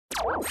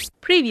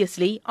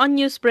Previously on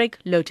Newsbreak,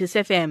 Lotus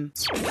FM.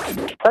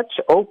 Such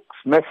Hoax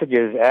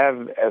messages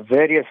have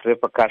various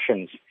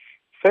repercussions.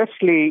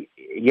 Firstly,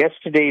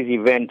 yesterday's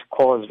event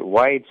caused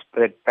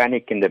widespread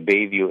panic in the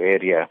Bayview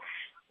area,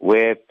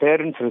 where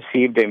parents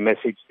received a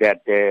message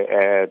that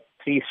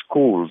three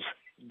schools,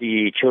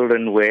 the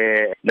children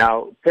were...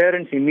 Now,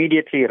 parents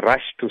immediately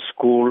rushed to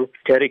school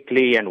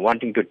hysterically and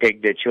wanting to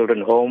take their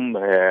children home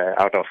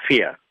out of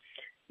fear.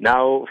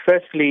 Now,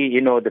 firstly,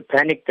 the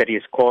panic that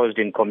is caused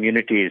in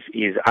communities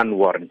is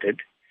unwarranted.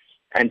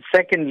 And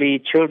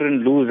secondly,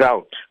 children lose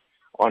out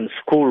on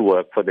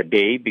schoolwork for the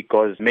day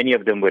because many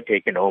of them were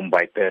taken home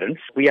by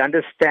parents. We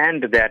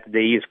understand that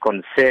there is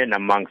concern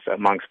amongst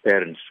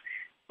parents,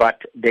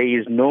 but there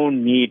is no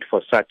need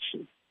for such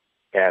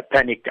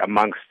panic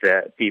amongst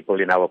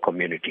people in our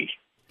community.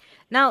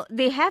 Now,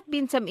 there have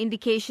been some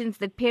indications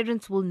that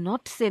parents will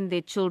not send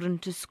their children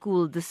to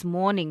school this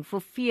morning for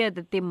fear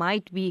that there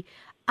might be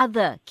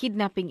other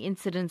kidnapping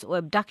incidents or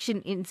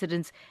abduction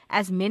incidents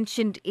as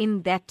mentioned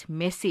in that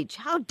message.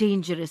 How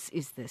dangerous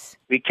is this?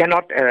 We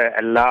cannot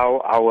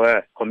allow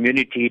our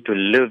community to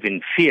live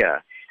in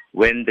fear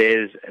when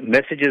there's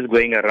messages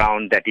going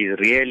around that is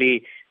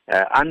really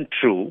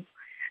untrue.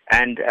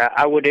 And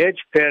I would urge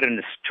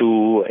parents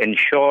to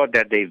ensure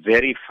that they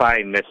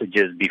verify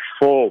messages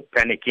before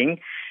panicking,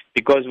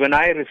 because when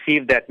I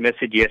received that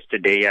message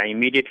yesterday, I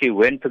immediately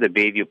went to the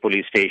Bayview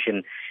police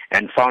station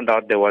and found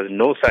out there was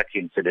no such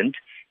incident.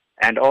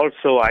 And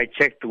also I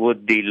checked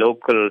with the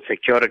local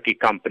security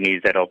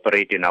companies that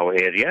operate in our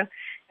area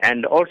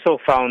and also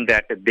found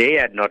that they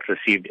had not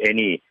received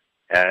any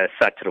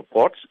such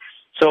reports.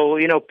 So,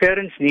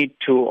 parents need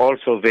to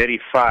also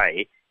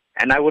verify.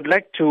 And I would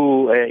like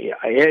to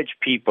urge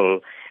people,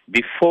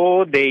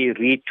 before they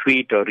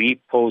retweet or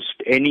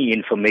repost any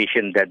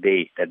information that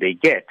they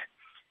get,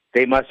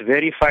 they must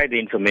verify the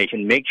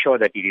information, make sure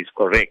that it is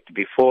correct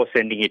before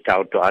sending it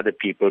out to other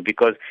people,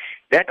 because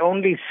that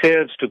only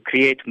serves to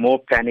create more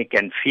panic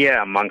and fear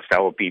amongst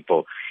our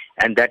people,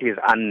 and that is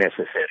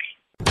unnecessary.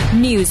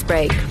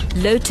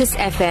 Newsbreak, Lotus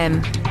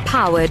FM,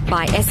 powered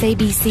by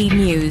SABC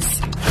News.